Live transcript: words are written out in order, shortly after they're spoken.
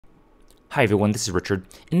Hi everyone, this is Richard.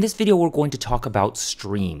 In this video, we're going to talk about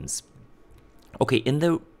streams. Okay, in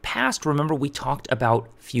the past, remember we talked about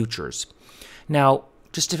futures. Now,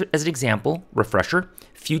 just as an example, refresher,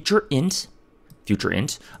 future int,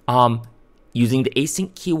 using the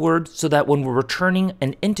async keyword so that when we're returning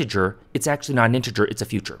an integer, it's actually not an integer, it's a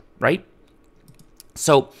future, right?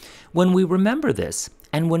 So when we remember this,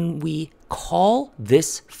 and when we call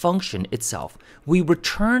this function itself, we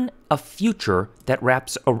return a future that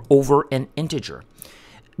wraps over an integer.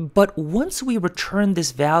 But once we return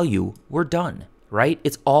this value, we're done, right?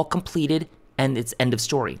 It's all completed and it's end of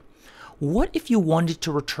story. What if you wanted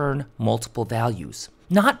to return multiple values?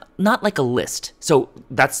 Not like a list. So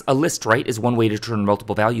that's a list, right, is one way to return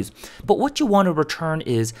multiple values. But what you want to return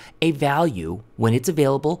is a value when it's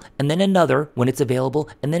available, and then another when it's available,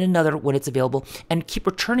 and then another when it's available, and keep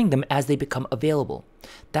returning them as they become available.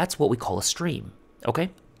 That's what we call a stream, okay?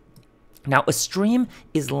 Now, a stream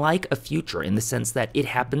is like a future in the sense that it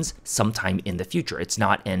happens sometime in the future. It's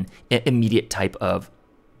not an immediate type of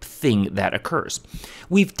thing that occurs.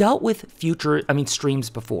 We've dealt with streams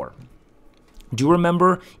before. Do you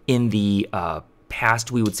remember in the past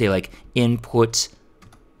we would say like input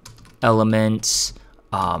element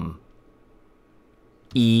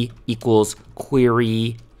E equals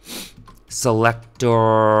query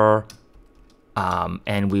selector,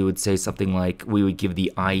 and we would say something like we would give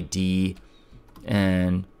the ID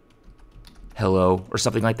and hello or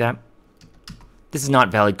something like that. This is not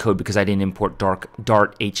valid code because I didn't import Dart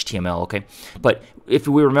HTML, okay? But if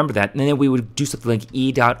we remember that, then we would do something like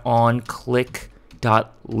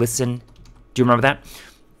e.onClick.listen. Do you remember that?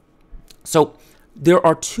 So there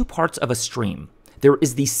are two parts of a stream. There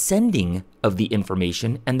is the sending of the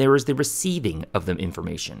information and there is the receiving of the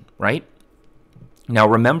information, right? Now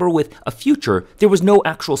remember with a future, there was no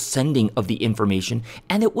actual sending of the information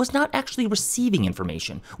and it was not actually receiving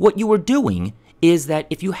information. What you were doing is that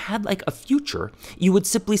if you had like a future, you would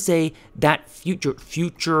simply say that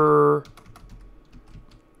future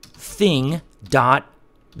thing dot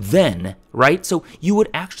then, right? So you would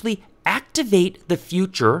actually activate the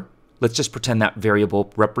future. Let's just pretend that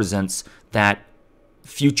variable represents that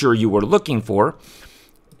future you were looking for,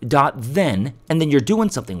 dot then, and then you're doing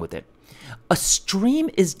something with it. A stream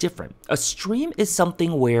is different. A stream is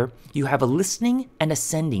something where you have a listening and a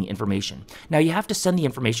sending information. Now you have to send the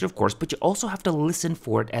information, of course, but you also have to listen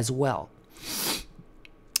for it as well.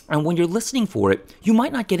 And when you're listening for it, you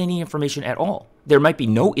might not get any information at all. There might be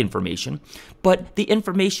no information, but the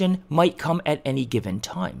information might come at any given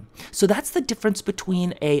time. So that's the difference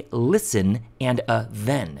between a listen and a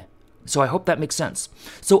then. So I hope that makes sense.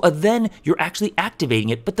 So a then, you're actually activating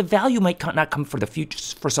it, but the value might not come for the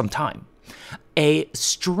future for some time. A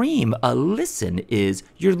stream, a listen, is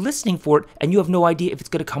you're listening for it and you have no idea if it's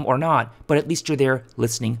going to come or not, but at least you're there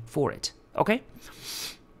listening for it, okay?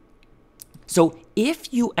 So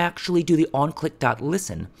if you actually do the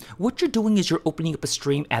onClick.listen, what you're doing is you're opening up a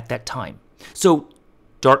stream at that time. So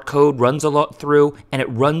Dart code runs a lot through and it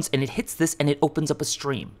runs and it hits this and it opens up a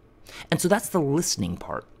stream. And so that's the listening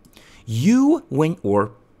part.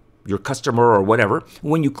 Or your customer or whatever,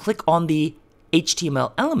 when you click on the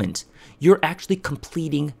HTML element, you're actually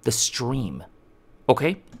completing the stream,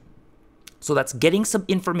 okay? So that's getting some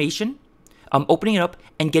information, opening it up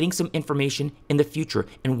and getting some information in the future.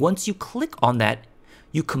 And once you click on that,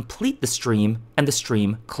 you complete the stream and the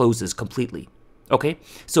stream closes completely, okay?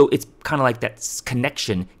 So it's kind of like that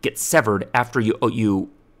connection gets severed after you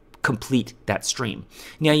complete that stream.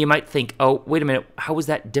 Now you might think, oh, wait a minute, how is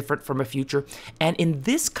that different from a future? And in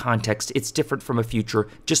this context, it's different from a future,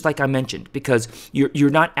 just like I mentioned, because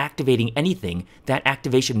you're not activating anything. That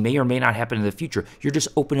activation may or may not happen in the future. You're just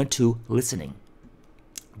open to listening.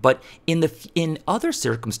 But in other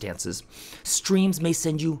circumstances, streams may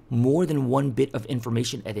send you more than one bit of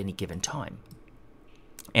information at any given time.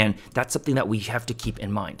 And that's something that we have to keep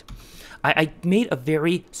in mind. I made a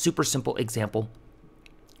very super simple example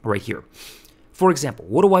right here. For example,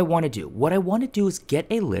 what do I want to do? What I want to do is get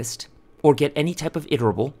a list or get any type of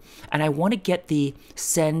iterable, and I want to get the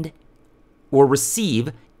send or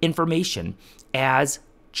receive information as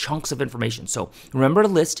chunks of information. So remember a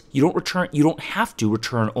list, you don't have to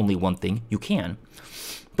return only one thing. You can,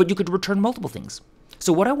 but you could return multiple things.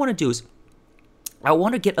 So what I want to do is I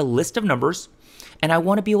want to get a list of numbers and I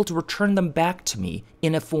want to be able to return them back to me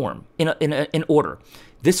in a form, in order.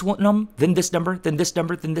 This one, then this number, then this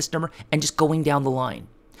number, then this number, and just going down the line.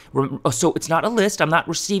 So it's not a list. I'm not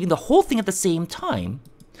receiving the whole thing at the same time.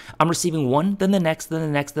 I'm receiving one, then the next, then the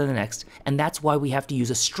next, then the next. And that's why we have to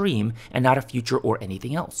use a stream and not a future or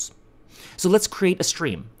anything else. So let's create a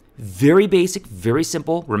stream. Very basic, very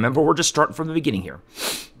simple. Remember, we're just starting from the beginning here.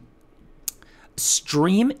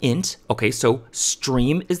 stream int, okay, so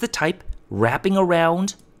stream is the type wrapping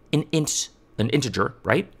around an integer,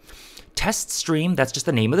 right? Test stream, that's just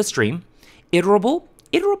the name of the stream. Iterable,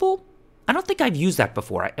 I don't think I've used that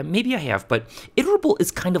before. Maybe I have, but iterable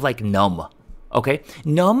is kind of like num, okay?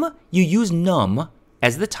 Num, you use num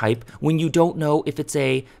as the type when you don't know if it's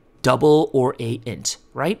a double or a int,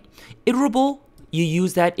 right? Iterable, you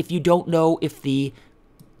use that if you don't know if the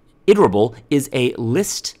iterable is a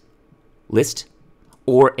list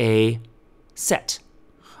or a set.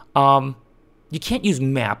 You can't use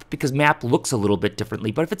map because map looks a little bit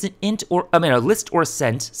differently, but if it's an int or, a list or a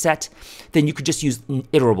set, then you could just use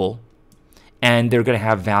iterable, and they're going to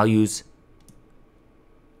have values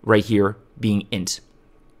right here being int.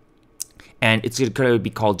 And it's going to be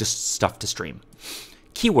called just stuff to stream.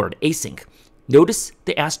 Keyword, async. Notice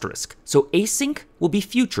the asterisk. So async will be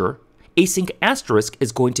future. Async asterisk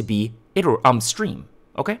is going to be stream,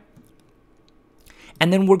 okay?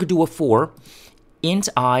 And then we're going to do a for. Int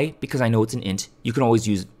I, because I know it's an int, you can always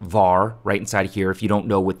use var right inside of here if you don't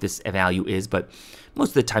know what this value is, but most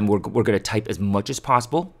of the time we're going to type as much as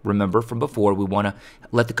possible. Remember from before, we want to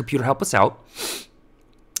let the computer help us out.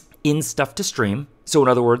 In stuff to stream, so in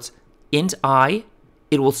other words, int I,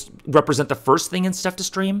 it will represent the first thing in stuff to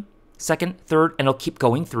stream, second, third, and it'll keep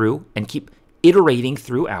going through and keep iterating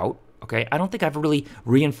throughout, okay? I don't think I've really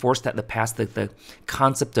reinforced that in the past, the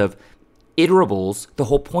concept of iterables. The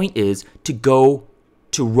whole point is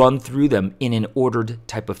to run through them in an ordered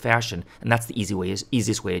type of fashion, and that's the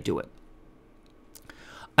easiest way to do it.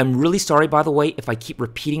 I'm really sorry, by the way, if I keep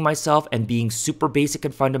repeating myself and being super basic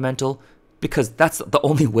and fundamental, because that's the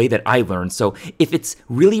only way that I learn. So if it's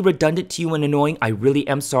really redundant to you and annoying, I really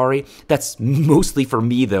am sorry. That's mostly for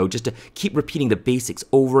me, though, just to keep repeating the basics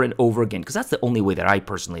over and over again, because that's the only way that I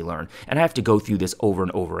personally learn, and I have to go through this over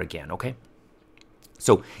and over again, okay?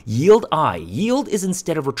 So yield I, yield is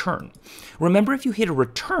instead of return. Remember, if you hit a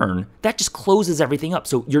return, that just closes everything up.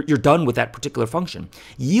 So you're done with that particular function.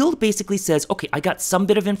 Yield basically says, okay, I got some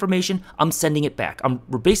bit of information, I'm sending it back.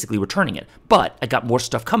 We're basically returning it, but I got more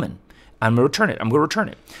stuff coming. I'm going to return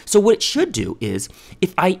it. So what it should do is,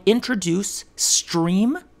 if I introduce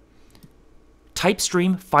stream, type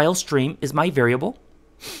stream, file stream is my variable,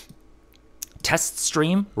 test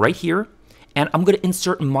stream right here, and I'm going to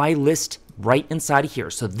insert my list right inside of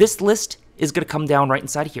here. So this list is going to come down right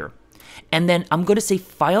inside of here. And then I'm going to say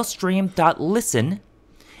file stream.listen,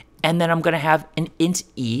 and then I'm going to have an int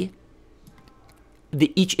e,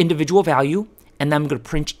 each individual value, and then I'm going to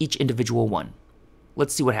print each individual one.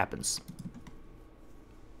 Let's see what happens.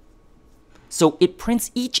 So it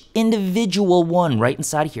prints each individual one right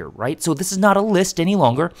inside of here, right? So this is not a list any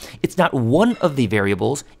longer. It's not one of the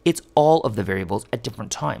variables. It's all of the variables at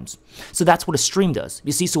different times. So that's what a stream does.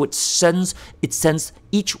 You see, so it sends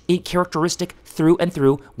each characteristic through and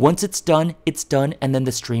through. Once it's done, and then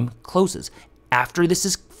the stream closes. After this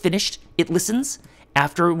is finished, it listens.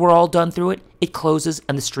 After we're all done through it, it closes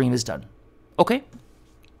and the stream is done. Okay?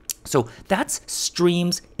 So that's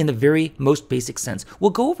streams in the very most basic sense.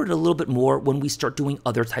 We'll go over it a little bit more when we start doing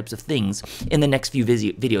other types of things in the next few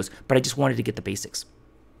videos, but I just wanted to get the basics.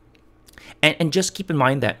 And just keep in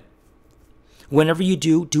mind that whenever you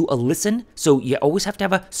do a listen, so you always have to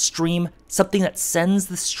have a stream, something that sends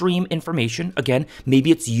the stream information. Again,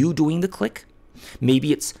 maybe it's you doing the click.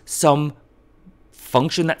 Maybe it's some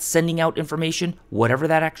function that's sending out information, whatever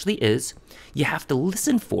that actually is. You have to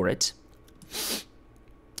listen for it.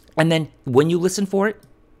 And then when you listen for it,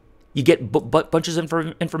 you get bunches of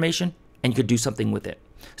information and you could do something with it.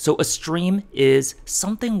 So a stream is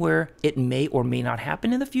something where it may or may not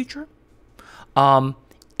happen in the future.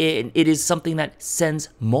 It is something that sends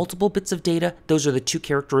multiple bits of data. Those are the two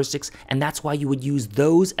characteristics, and that's why you would use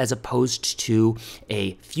those as opposed to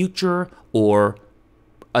a future or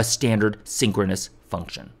a standard synchronous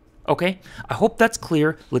function. Okay, I hope that's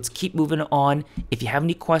clear. Let's keep moving on. If you have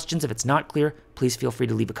any questions, if it's not clear, please feel free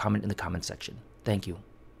to leave a comment in the comment section. Thank you.